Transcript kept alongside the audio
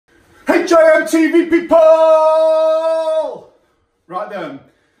HMTV people! Right then,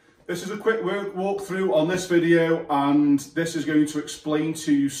 this is a quick walkthrough on this video, and this is going to explain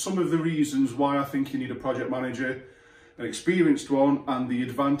to you some of the reasons why I think you need a project manager, an experienced one, and the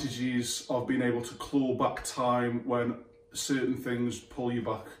advantages of being able to claw back time when certain things pull you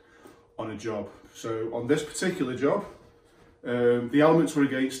back on a job. So on this particular job, the elements were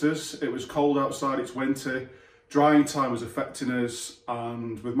against us. It was cold outside, it's winter, drying time was affecting us,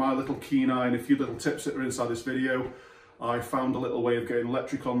 and with my little keen eye and a few little tips that are inside this video, I found a little way of getting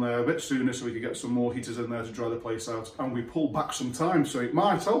electric on there a bit sooner so we could get some more heaters in there to dry the place out, and we pulled back some time, so it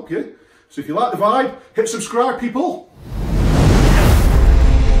might help you. So if you like the vibe, hit subscribe, people.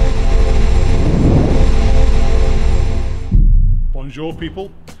 Bonjour, people.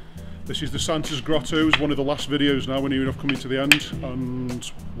 This is the Santa's Grottos, one of the last videos now. We're near enough coming to the end,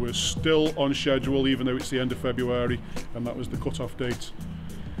 and we're still on schedule even though it's the end of February, and that was the cut-off date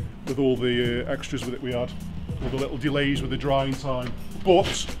with all the extras with it we had, all the little delays with the drying time.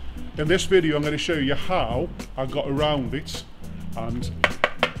 But in this video I'm going to show you how I got around it, and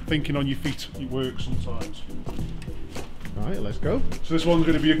thinking on your feet, it works sometimes. Alright, let's go. So this one's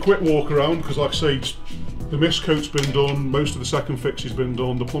going to be a quick walk around because, like I say, the mist coat's been done, most of the second fix has been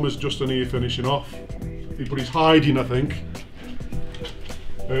done, the plumber's just in here finishing off. But he's hiding, I think.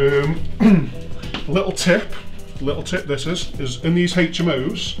 Little tip this is in these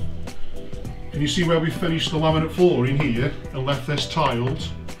HMOs, can you see where we finished the laminate flooring here and left this tiled?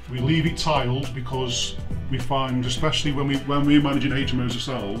 We leave it tiled because we find, especially when we're managing HMOs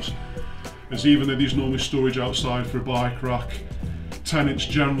ourselves, as even though there's normally storage outside for a bike rack, tenants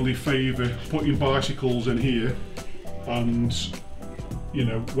generally favour putting bicycles in here, and you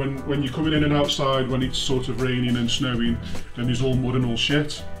know, when you're coming in and outside when it's sort of raining and snowing and there's all mud and all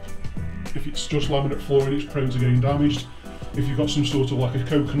shit, if it's just laminate flooring it's prone to getting damaged. If you've got some sort of like a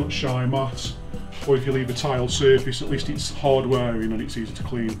coconut shy mat, or if you leave a tiled surface, at least it's hard wearing and it's easy to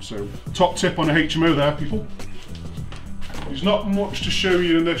clean. So top tip on a HMO there, people. There's not much to show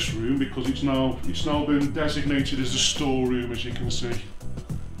you in this room because it's now been designated as a storeroom, as you can see.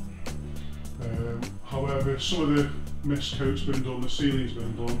 However, some of the mist coat's been done, the ceiling's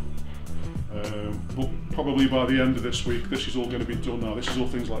been done, but probably by the end of this week this is all going to be done now. This is all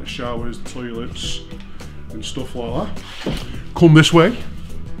things like showers, toilets and stuff like that. Come this way.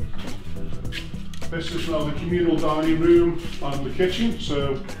 This is now the communal dining room and the kitchen.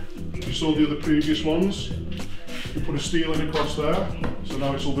 So you saw the other previous ones. We put a steel in across there, so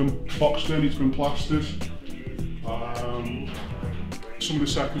now it's all been boxed in, it's been plastered. Some of the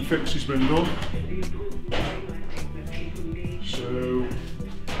second fix has been done. So,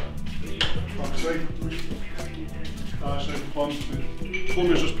 like I say, nice and planted. The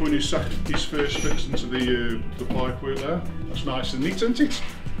plumber's just putting his first fix into the pipework there. That's nice and neat, isn't it?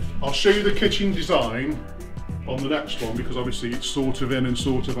 I'll show you the kitchen design on the next one because obviously it's sort of in and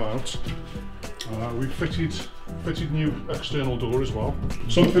sort of out. We've fitted new external door as well.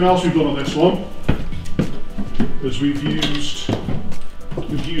 Something else we've done on this one is we've used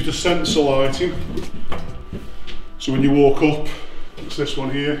a sensor lighting. So when you walk up, it's this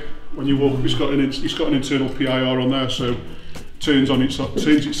one here. When you walk up, it's got an internal PIR on there, so it turns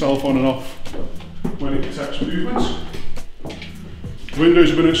itself on and off when it detects movement. Windows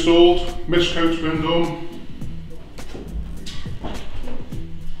have been installed, mist coat's been done.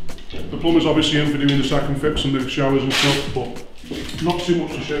 The plumber's obviously in for doing the second fix and the showers and stuff, but not too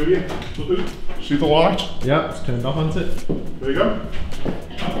much to show you. See the light? Yeah, it's turned off, hasn't it? There you go.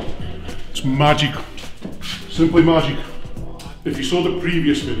 It's magic. Simply magic. If you saw the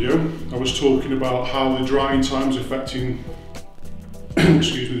previous video, I was talking about how the drying time's affecting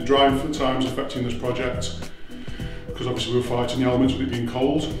the drying time's affecting this project, because obviously we were fighting the elements with it being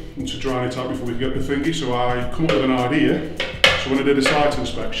cold and to dry it out before we could get the thingy. So I come up with an idea. So when I did a site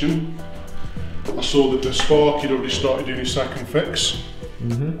inspection, I saw that the spark had already started doing his second fix.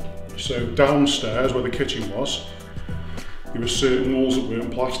 So downstairs where the kitchen was, there were certain walls that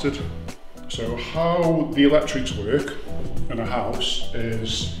weren't plastered. So how the electrics work in a house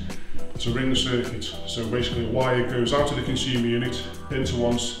is it's a ring circuit. So basically a wire goes out of the consumer unit into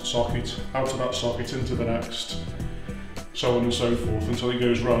one socket, out of that socket into the next, so on and so forth until it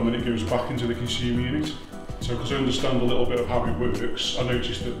goes round and it goes back into the consumer unit. So because I understand a little bit of how it works, I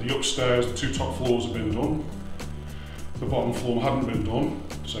noticed that the upstairs, the two top floors have been done. The bottom floor hadn't been done,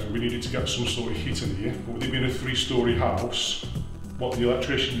 so we needed to get some sort of heat in here. But with it being a 3-storey house, what the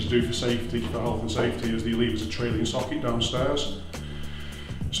electricians do for safety, for health and safety, is they leave us a trailing socket downstairs.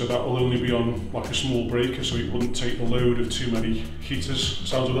 So that will only be on like a small breaker, so it wouldn't take the load of too many heaters.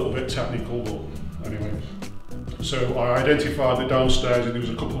 Sounds a little bit technical, but anyway. So I identified that downstairs there was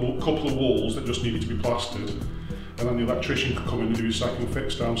a couple of walls that just needed to be plastered, and then the electrician could come in and do his second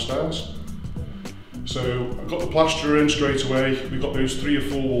fix downstairs. So I got the plasterer in straight away. We got those 3 or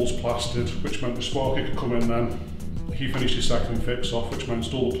 4 walls plastered, which meant the sparker could come in then. He finished his second fix off, which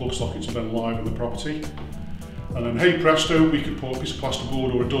meant all the plug sockets are then live in the property. And then, hey presto, we could put a piece of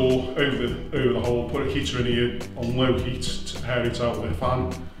plasterboard or a door over the hole, put a heater in here on low heat to air it out with a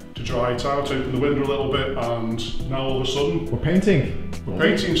fan, to dry it out, open the window a little bit, and now all of a sudden we're painting. We're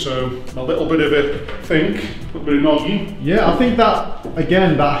painting, so a little bit of a think, a little bit of noggin. Yeah, I think that,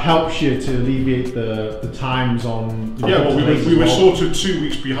 again, that helps you to alleviate the times on... Yeah, well, we were sort of 2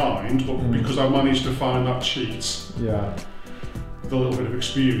 weeks behind, but because I managed to find that sheet, yeah, with a little bit of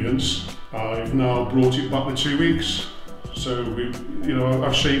experience, I've now brought it back to 2 weeks. So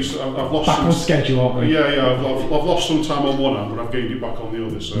I've shaved. I've lost back some, on schedule, aren't we? Yeah. I've lost some time on one hand, but I've gained it back on the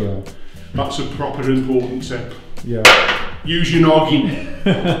other. So that's a proper important tip. Yeah. Use your noggin.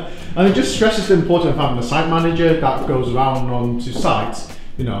 And it just stresses the importance of having a site manager that goes around onto sites,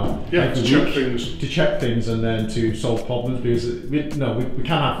 to check things and then to solve problems, because we can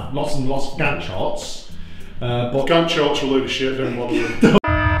have lots and lots of Gantt charts. But Gantt charts are a load of shit. Don't bother with them.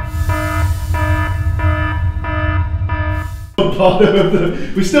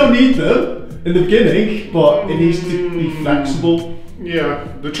 We still need them in the beginning, but it needs to be flexible. Yeah,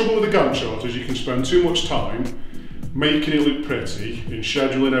 the trouble with the Gantt chart is you can spend too much time making it look pretty in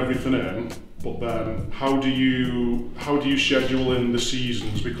scheduling everything in, but then how do you schedule in the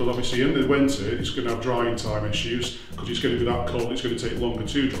seasons? Because obviously in the winter it's going to have drying time issues because it's going to be that cold, it's going to take longer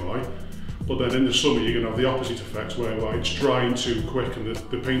to dry. But then in the summer you're going to have the opposite effect where it's drying too quick and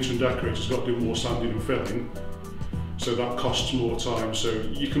the painter and decorator's got to do more sanding and filling. So that costs more time. So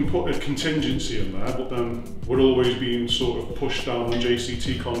you can put a contingency in there, but then we're always being sort of pushed down on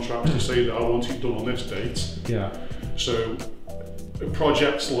JCT contracts to say that I want it done on this date. Yeah. So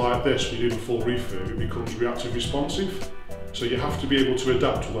projects like this, we do a full refurb, it becomes reactive responsive. So you have to be able to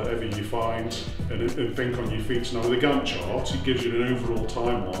adapt to whatever you find and think on your feet. Now with a Gantt chart, it gives you an overall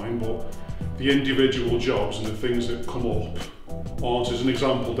timeline, but the individual jobs and the things that come up aren't. As an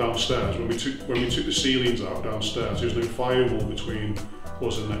example, downstairs, when we took the ceilings out downstairs, there's no firewall between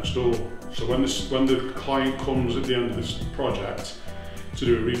us and next door. So when the client comes at the end of this project to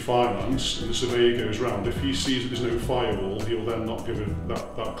do a refinance and the surveyor goes round, if he sees that there's no firewall, he'll then not give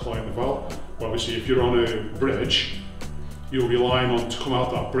that client the val. Well, obviously if you're on a bridge, you're relying on to come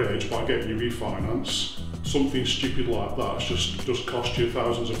out that bridge by getting your refinance. Something stupid like that's just cost you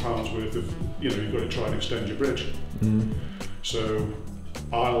thousands of pounds worth of, you've got to try and extend your bridge. So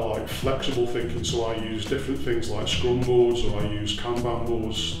I like flexible thinking, so I use different things like Scrum boards or I use Kanban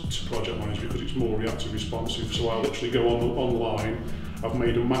boards to project manage because it's more reactive responsive. So I literally go online, I've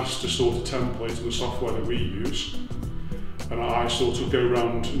made a master sort of template of the software that we use, and I sort of go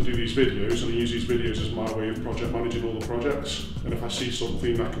around and do these videos, and I use these videos as my way of project managing all the projects. And if I see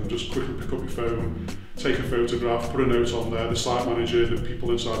something, I can just quickly pick up my phone, take a photograph, put a note on there, the site manager, the people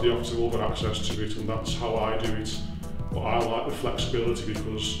inside the office have all got access to it, and that's how I do it. But I like the flexibility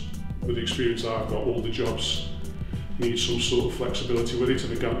because with the experience I've got, all the jobs need some sort of flexibility with it,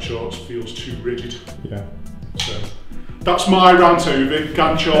 and the Gantt charts feels too rigid. Yeah. So that's my rant over it.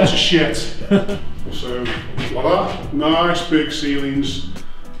 Gantt charts are shit. So voila, nice big ceilings,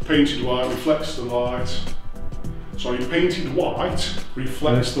 painted white, reflects the light. Sorry, painted white,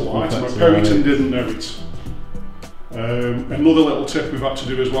 reflects the light. My painter didn't know it. Another little tip we've had to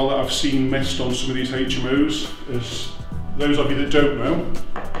do as well that I've seen missed on some of these HMOs is, those of you that don't know,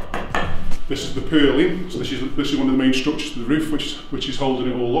 this is the purling. So this is one of the main structures of the roof which is holding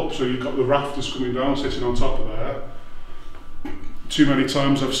it all up. So you've got the rafters coming down, sitting on top of there. Too many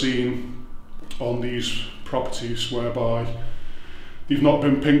times I've seen on these properties whereby they've not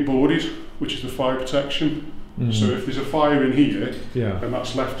been pink boarded, which is the fire protection. So if there's a fire in here, and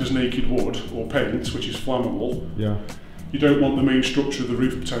that's left as naked wood or paint, which is flammable, you don't want the main structure of the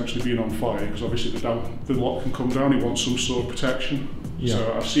roof potentially being on fire, because obviously the lot can come down, you want some sort of protection.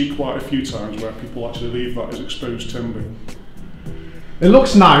 So I see quite a few times where people actually leave that as exposed timber. It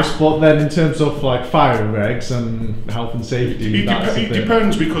looks nice, but then in terms of like fire regs and health and safety, it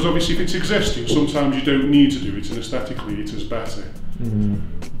depends, because obviously if it's existing, sometimes you don't need to do it, and aesthetically it is better.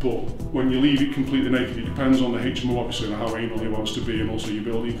 But when you leave it completely naked, it depends on the HMO obviously and how anal he wants to be, and also your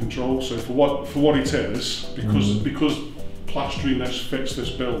building control. So for what it is, because plastering this fits this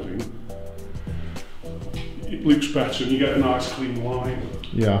building, it looks better and you get a nice clean line.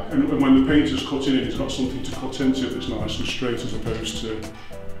 And when the painter's cutting it, it's got something to cut into that's nice and straight, as opposed to,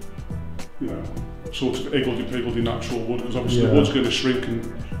 sort of higgledy-piggledy natural wood, because obviously the wood's going to shrink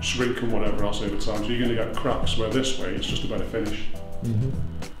and whatever else over time, so you're going to get cracks, where this way it's just a better finish.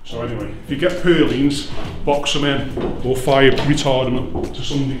 So anyway, if you get purlines, box them in, or fire retard them to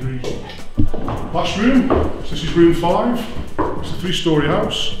some degree. Last room, so this is room 5, it's a 3-storey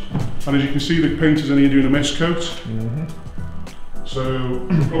house, and as you can see the painters in here doing a mist coat. So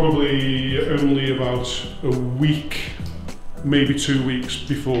probably only about a week, maybe 2 weeks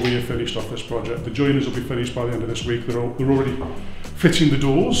before we have finished off this project. The joiners will be finished by the end of this week. They're already fitting the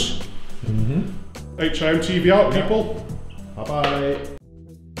doors. HMO TV out, people. Bye bye.